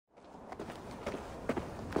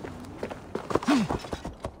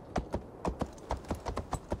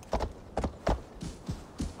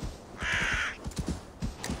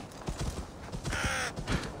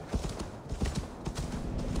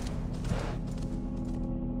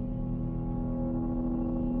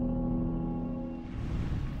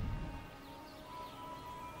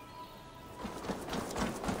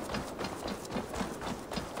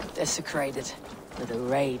desecrated, with a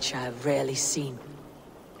rage I have rarely seen.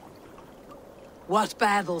 What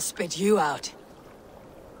battle spit you out?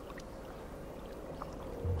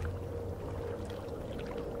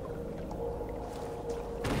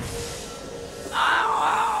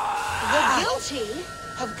 The guilty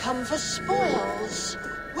have come for spoils.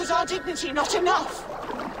 Was our dignity not enough?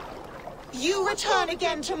 You return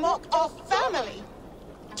again to mock our family?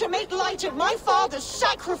 To make light of my father's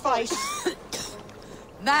sacrifice?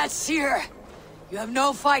 Mad Seer! You have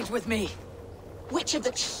no fight with me. Which of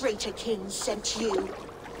the traitor kings sent you?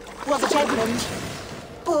 Was it Edmund?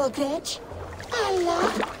 Burgred?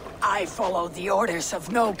 Allah? I follow the orders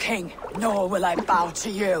of no king, nor will I bow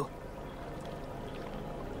to you.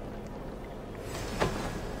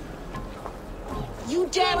 You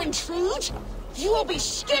dare intrude? You will be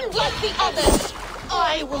skinned like the others!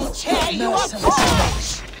 I will tear you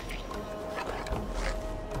apart!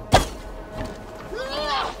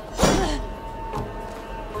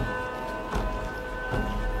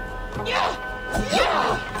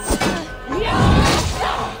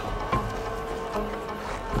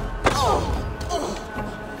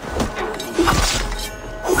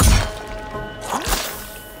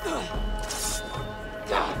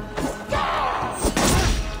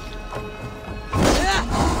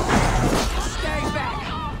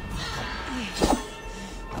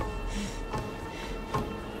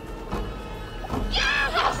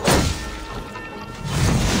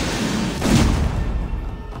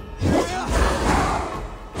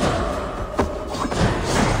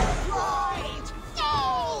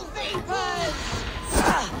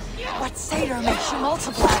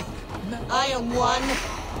 I am one,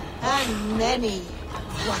 and many.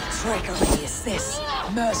 What trickery is this,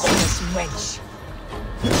 merciless wench?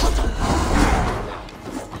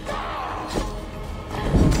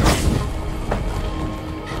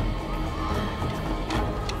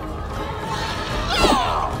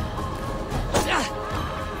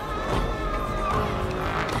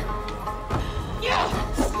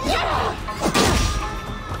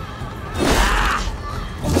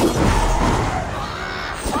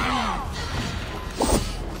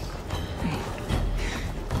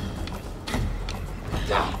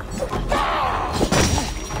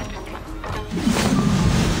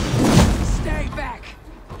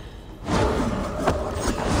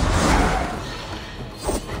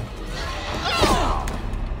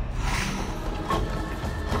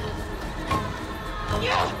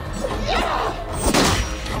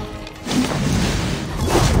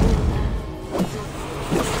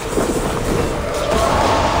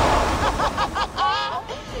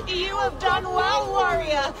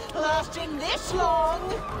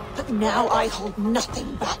 Now I hold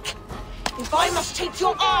nothing back. If I must take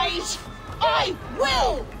your eyes, I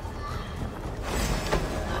will!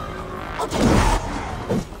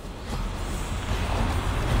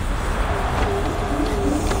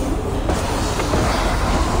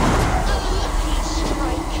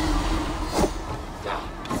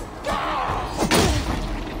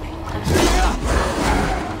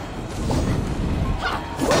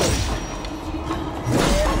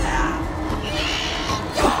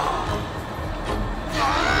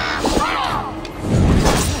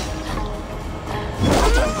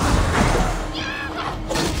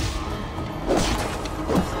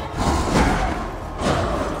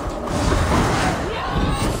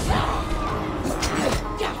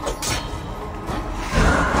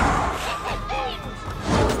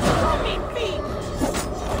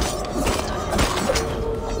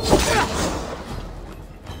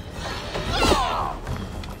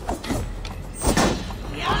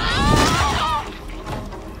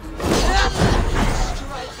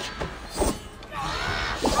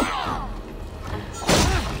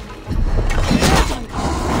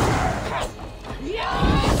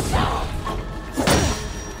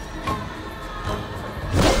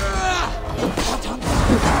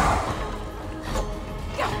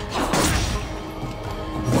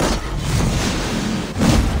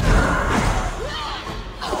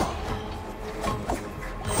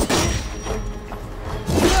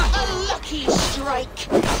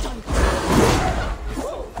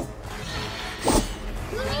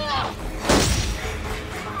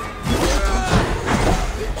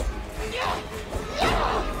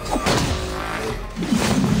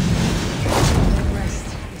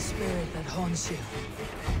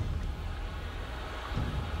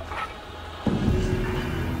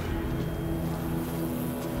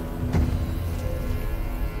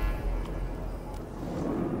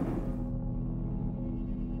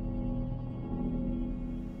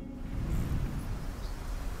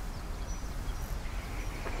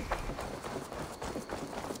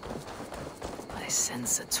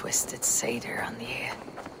 sense a twisted satyr on the air.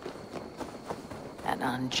 An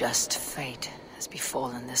unjust fate has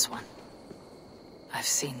befallen this one. I've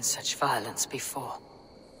seen such violence before.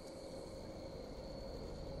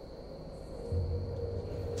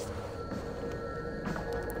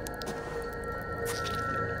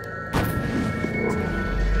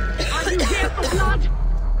 Are you here for blood?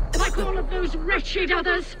 Like all of those wretched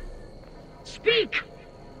others? Speak!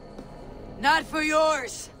 Not for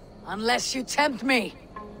yours, unless you tempt me.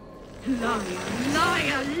 Liar,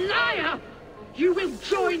 liar, liar! You will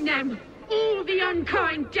join them, all the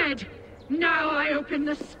unkind dead. Now I open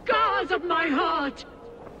the scars of my heart.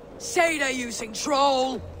 Satyr-using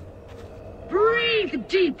troll! Breathe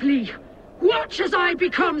deeply. Watch as I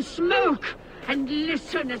become smoke, and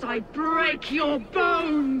listen as I break your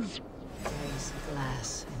bones. Raise a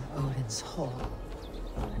glass in Odin's hall.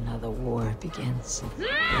 Another war begins.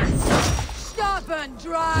 Stop and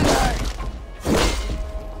drag her!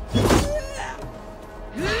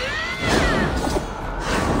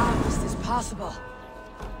 How is this possible?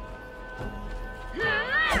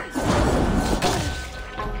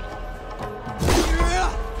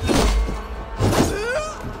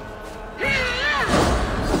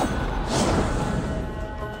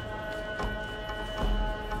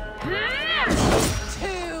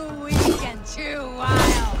 Too weak and too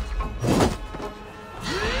wild.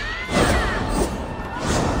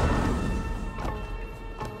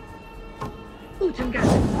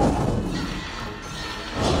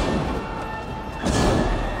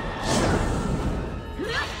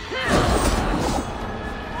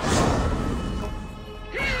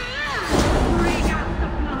 Bring out the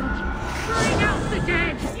blood! Bring out the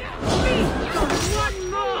dead! Feast on one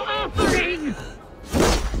more offering!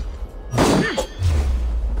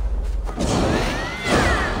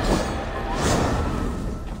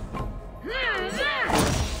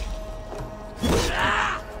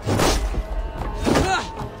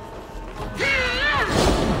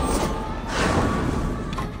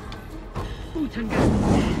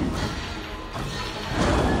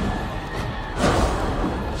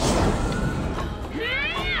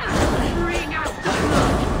 Bring out the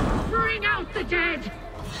blood! Bring out the dead!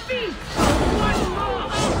 Feast on one more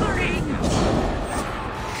offering!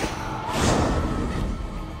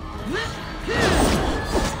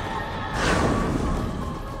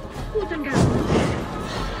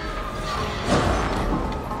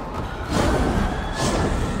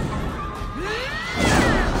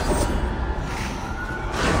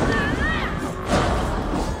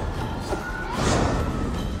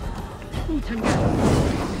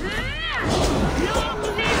 Long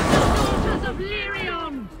live the daughters of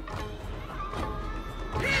Lerion!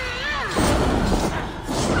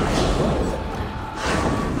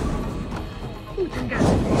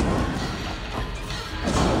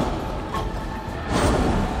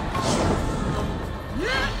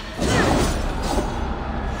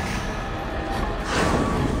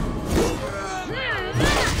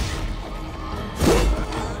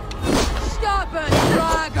 Stop and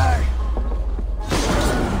drag her!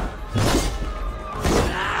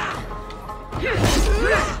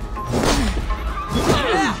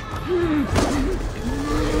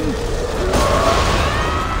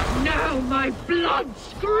 Now my blood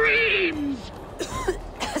screams!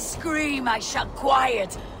 A scream I shall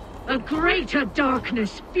quiet. A greater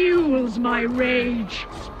darkness fuels my rage.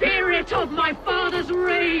 Spirit of my father's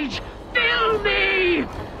rage, fill me!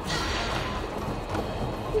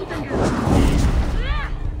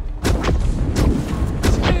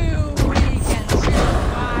 Too weak and too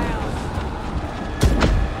wild.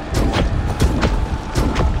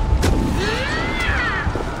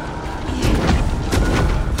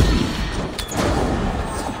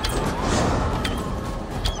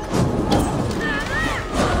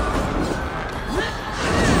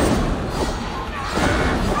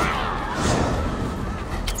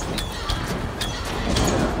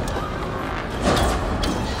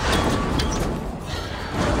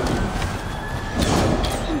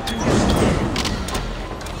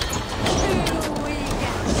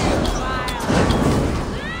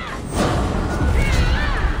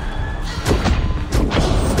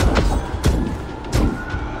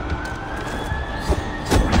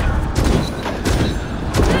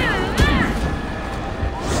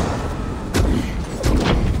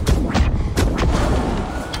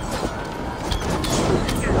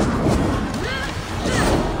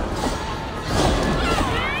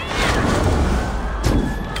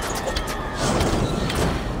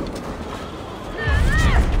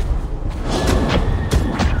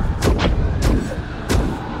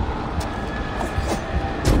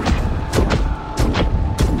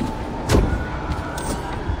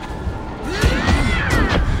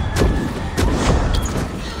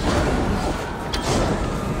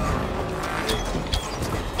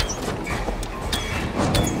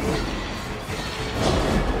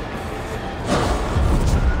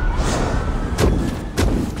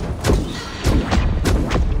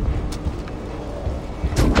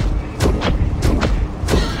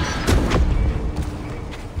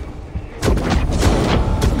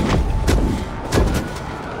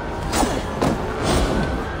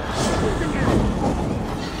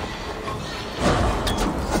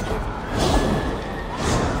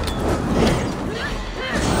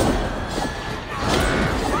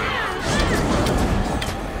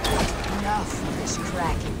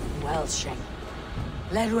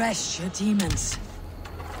 Let rest your demons.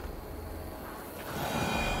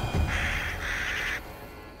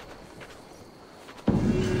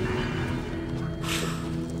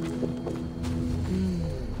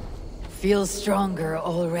 Feel stronger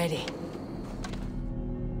already.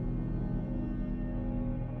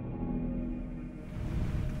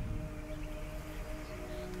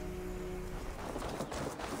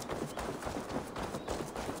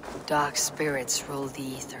 Dark spirits rule the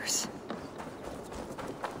ethers.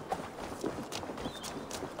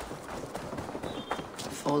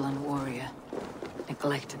 Fallen warrior,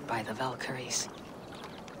 neglected by the Valkyries.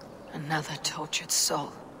 Another tortured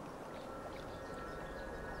soul.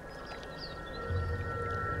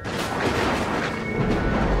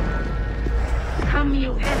 Come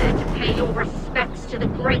you hither to pay your respects to the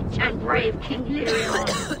great and brave King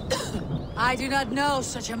Lerion. I do not know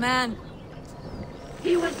such a man.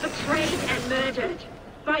 He was betrayed and murdered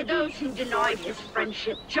by those who denied his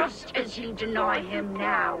friendship, just as you deny him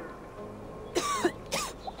now.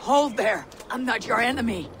 Hold there! I'm not your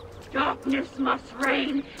enemy! Darkness must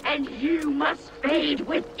reign, and you must fade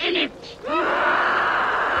within it! Not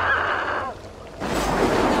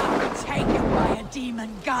taken by a demon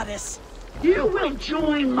goddess! You will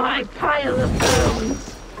join my pile of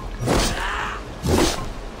bones!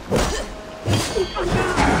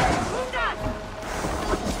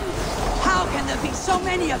 How can there be so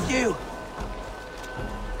many of you?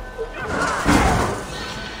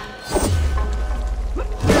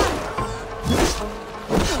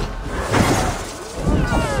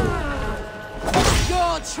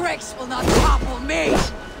 Your tricks will not topple me!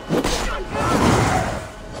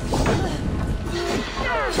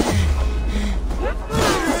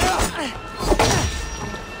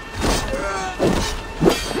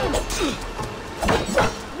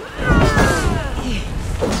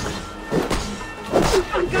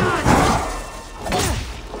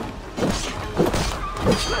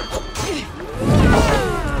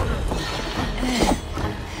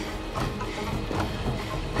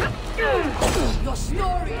 Your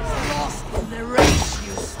story is lost in the rage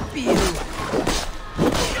you spew.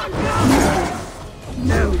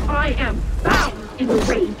 No, I am bound in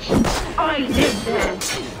rage. I live there.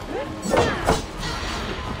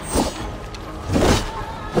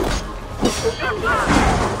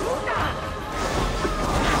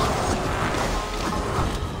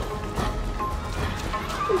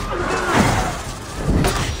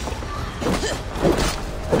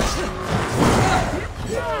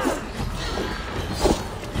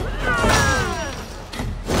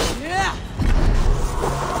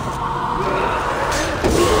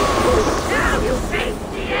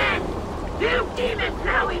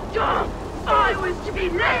 I was to be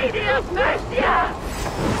Lady of Mercia!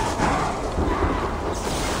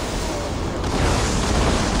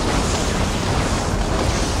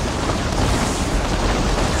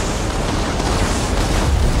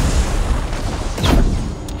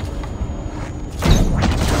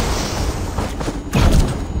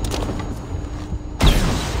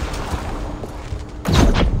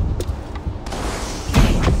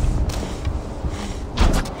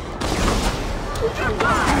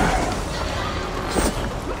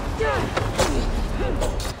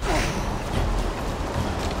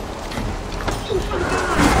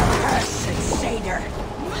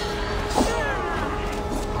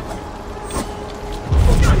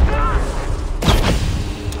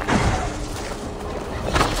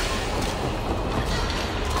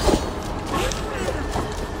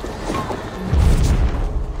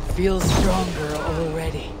 Feel stronger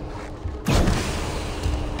already.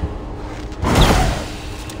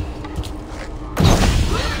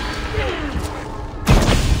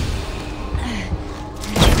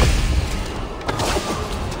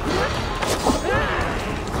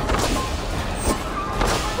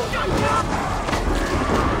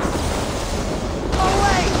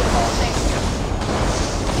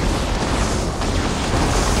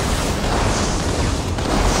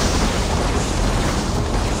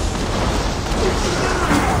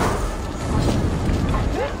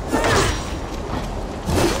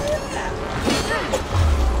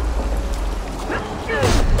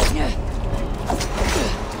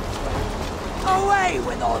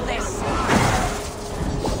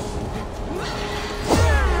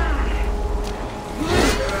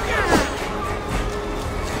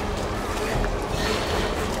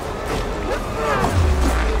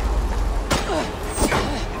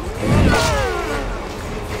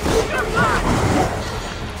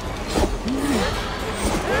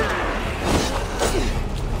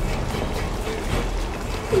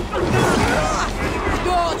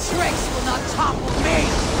 Your tricks will not topple me!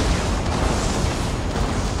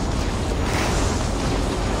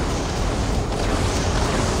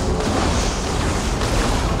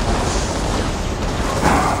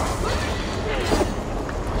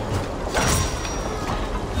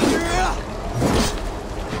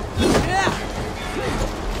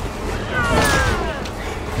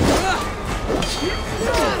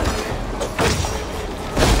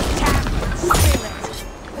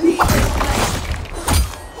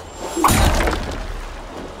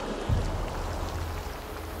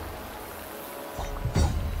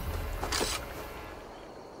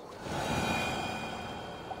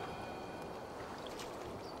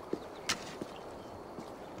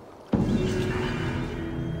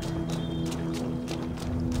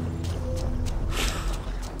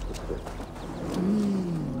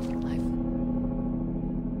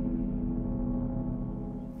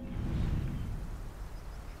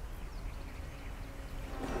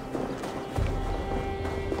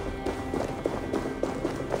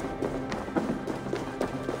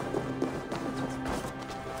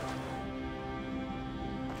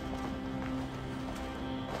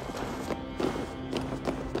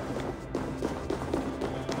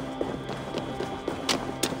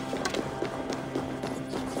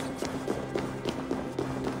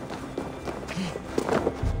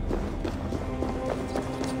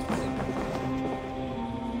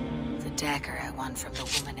 dagger I won from the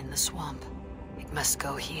woman in the swamp. It must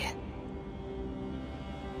go here.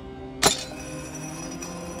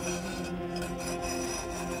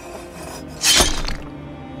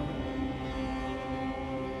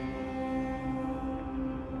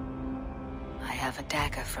 I have a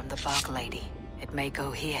dagger from the bog lady. It may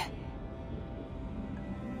go here.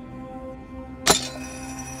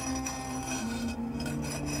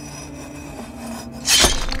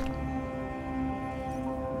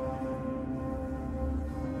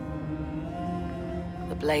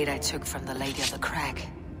 The blade I took from the Lady of the Crag.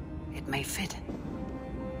 It may fit.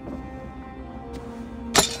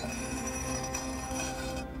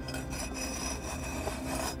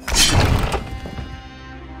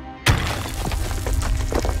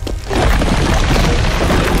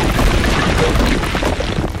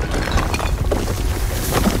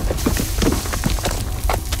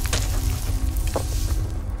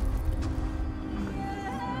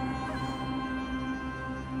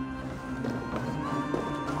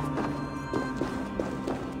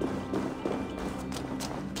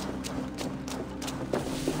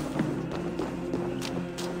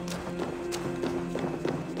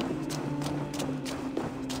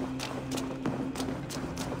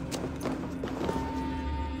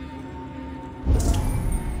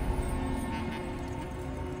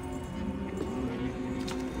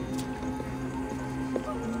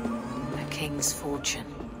 King's fortune,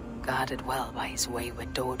 guarded well by his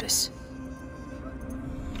wayward daughters.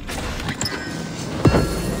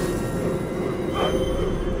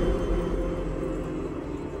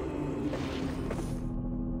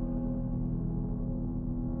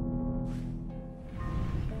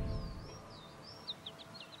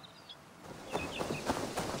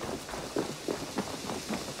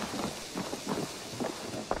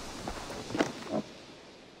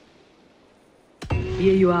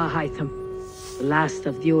 Here you are, Hytham. The last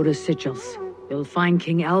of the Order's sigils. You'll find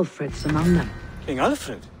King Alfred's among them. King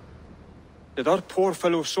Alfred? Did our poor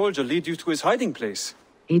fellow soldier lead you to his hiding place?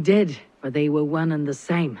 He did, but they were one and the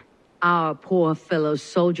same. Our poor fellow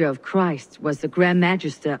soldier of Christ was the Grand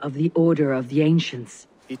Magister of the Order of the Ancients.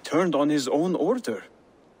 He turned on his own order.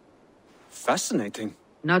 Fascinating.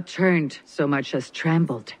 Not turned so much as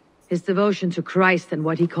trampled. His devotion to Christ and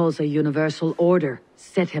what he calls a universal order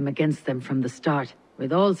set him against them from the start.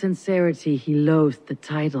 With all sincerity, he loathed the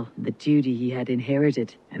title and the duty he had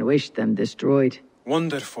inherited, and wished them destroyed.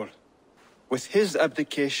 Wonderful. With his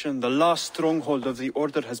abdication, the last stronghold of the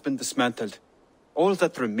Order has been dismantled. All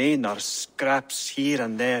that remain are scraps here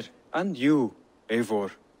and there. And you, Eivor.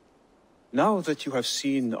 Now that you have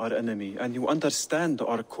seen our enemy and you understand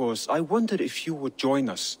our cause, I wonder if you would join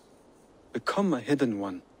us. Become a hidden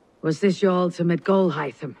one. Was this your ultimate goal,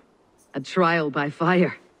 Hytham? A trial by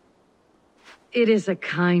fire? It is a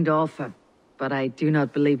kind offer, but I do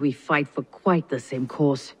not believe we fight for quite the same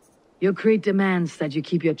cause. Your creed demands that you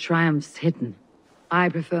keep your triumphs hidden. I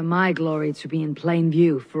prefer my glory to be in plain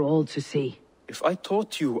view for all to see. If I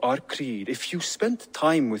taught you our creed, if you spent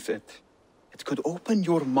time with it, it could open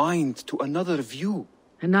your mind to another view.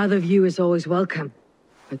 Another view is always welcome,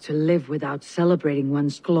 but to live without celebrating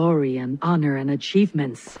one's glory and honor and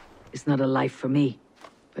achievements is not a life for me.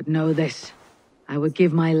 But know this. I would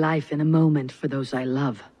give my life in a moment for those I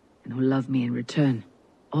love, and who love me in return.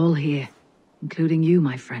 All here, including you,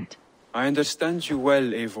 my friend. I understand you well,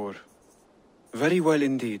 Eivor. Very well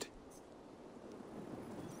indeed.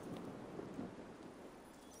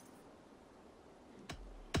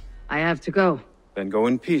 I have to go. Then go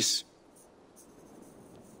in peace.